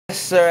Yes,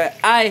 sir.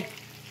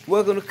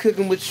 Welcome to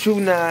Cooking with True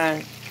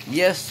 9.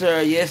 Yes, sir.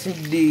 Yes,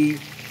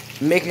 indeed.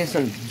 Making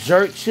some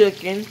jerk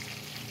chicken.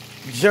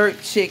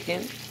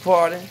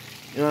 Pardon.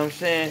 You know what I'm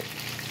saying?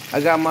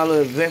 I got my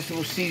little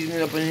vegetable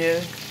seasoning up in here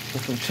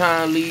with some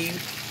thyme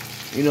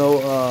leaves. You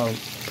know,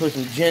 put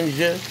some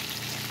ginger,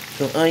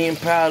 some onion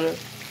powder,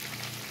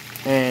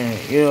 and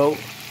you know,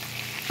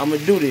 I'm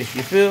gonna do this.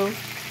 You feel?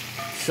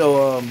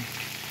 So,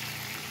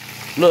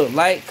 look,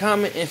 like,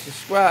 comment, and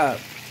subscribe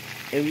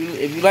if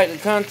you like the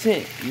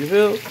content. You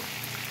feel?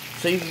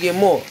 So you can get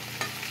more.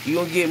 You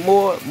gonna get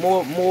more,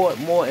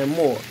 and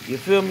more. You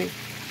feel me?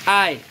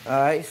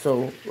 Alright.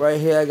 So right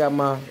here I got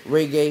my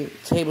reggae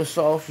table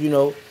sauce. You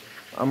know,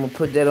 I'm gonna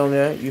put that on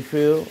there. You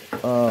feel?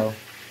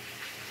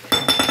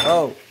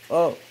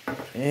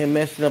 And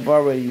messing up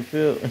already. You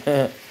feel?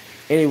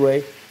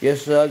 Anyway,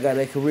 yes sir. I got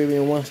that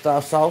Caribbean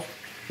one-stop sauce.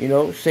 You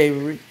know,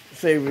 savory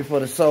for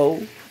the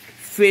soul.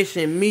 Fish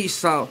and meat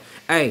sauce.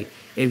 Hey,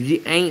 if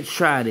you ain't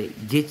tried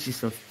it, get you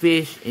some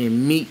fish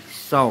and meat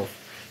sauce.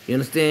 You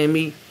understand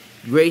me?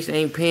 Grace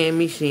ain't paying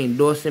me, she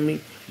endorsing me.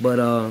 But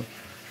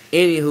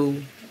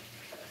anywho,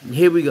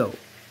 here we go.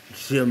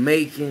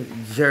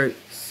 Jamaican jerk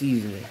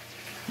seasoning.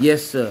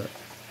 Yes, sir.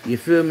 You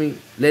feel me?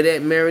 Let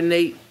that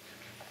marinate.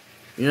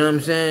 You know what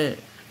I'm saying?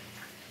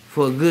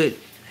 For a good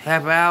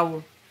half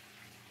hour.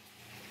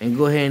 And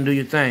go ahead and do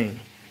your thing.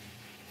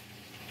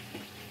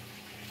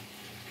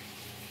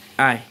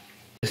 Alright.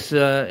 Yes,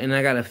 and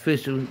I got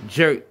official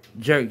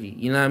jerky.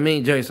 You know what I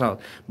mean? Jerky sauce.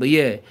 But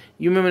yeah,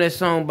 you remember that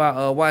song by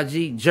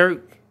YG,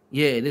 Jerk?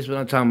 Yeah, this is what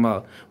I'm talking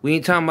about. We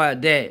ain't talking about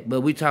that,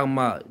 but we talking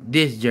about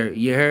this jerk.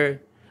 You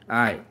heard?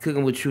 Alright,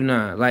 Cooking with True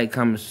 9. Like,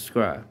 comment,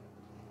 subscribe.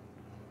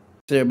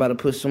 So everybody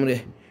put some of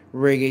that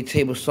reggae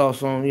table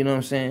sauce on, you know what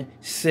I'm saying?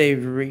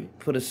 Savory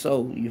for the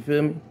soul, you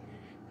feel me?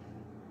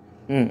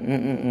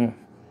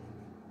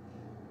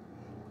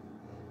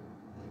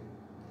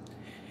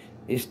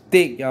 It's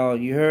thick, y'all,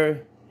 you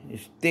heard?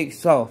 It's thick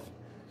sauce.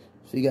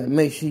 So you gotta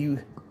make sure you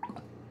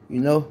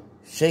know,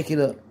 shake it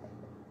up.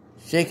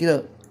 Shake it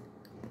up.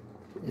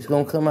 It's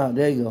gonna come out.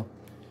 There you go.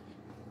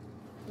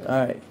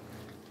 Alright.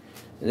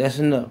 That's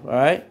enough,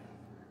 alright?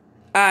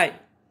 Alright.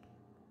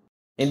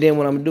 And then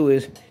what I'm gonna do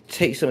is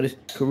take some of this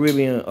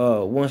Caribbean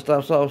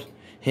one-stop sauce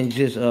and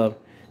just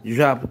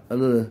drop a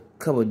little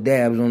couple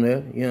dabs on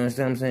there. You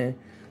understand what I'm saying?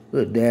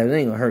 Little dabs,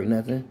 ain't gonna hurt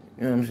nothing.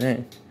 You know what I'm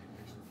saying?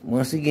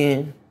 Once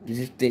again, this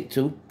is thick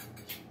too.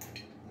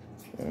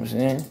 You know what I'm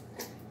saying?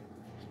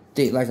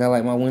 Thick like I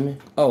like my women.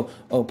 Oh,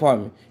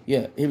 pardon me.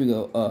 Yeah, here we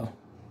go.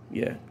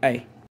 Yeah.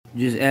 Hey.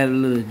 Just add a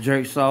little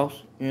jerk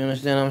sauce. You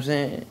understand what I'm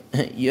saying?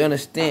 You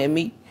understand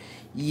me?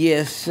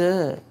 Yes,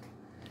 sir.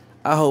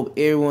 I hope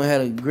everyone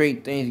had a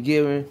great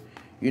Thanksgiving.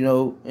 You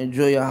know,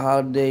 enjoy your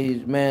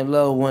holidays. Man,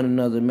 love one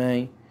another,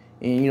 man.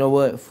 And you know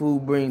what?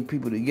 Food brings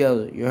people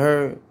together. You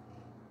heard?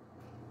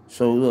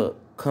 So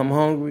look, come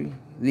hungry,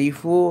 leave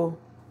full.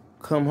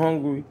 Come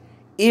hungry.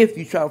 If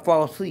you try to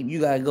fall asleep, you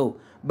gotta go.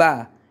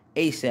 Bye.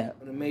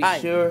 ASAP. Make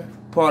sure,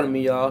 pardon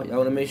me, y'all. Y'all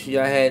wanna make sure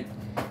y'all had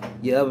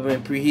your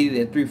oven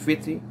preheated at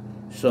 350.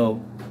 So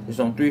it's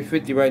on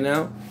 350 right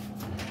now.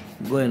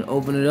 Go ahead and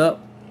open it up.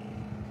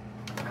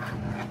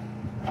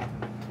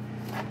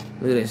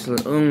 Look at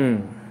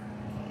that.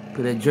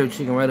 Put that jerk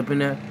chicken right up in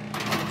there.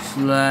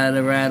 Slide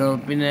it right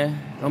up in there.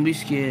 Don't be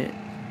scared.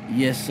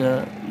 Yes,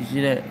 sir. You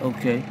see that?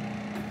 Okay.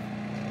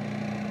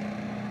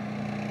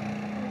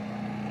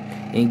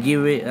 And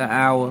give it an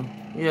hour.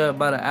 Yeah,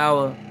 about an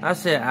hour. I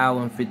said an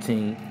hour and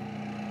 15.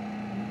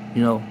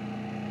 You know,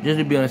 just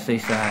to be on the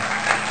safe side.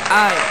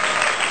 Alright.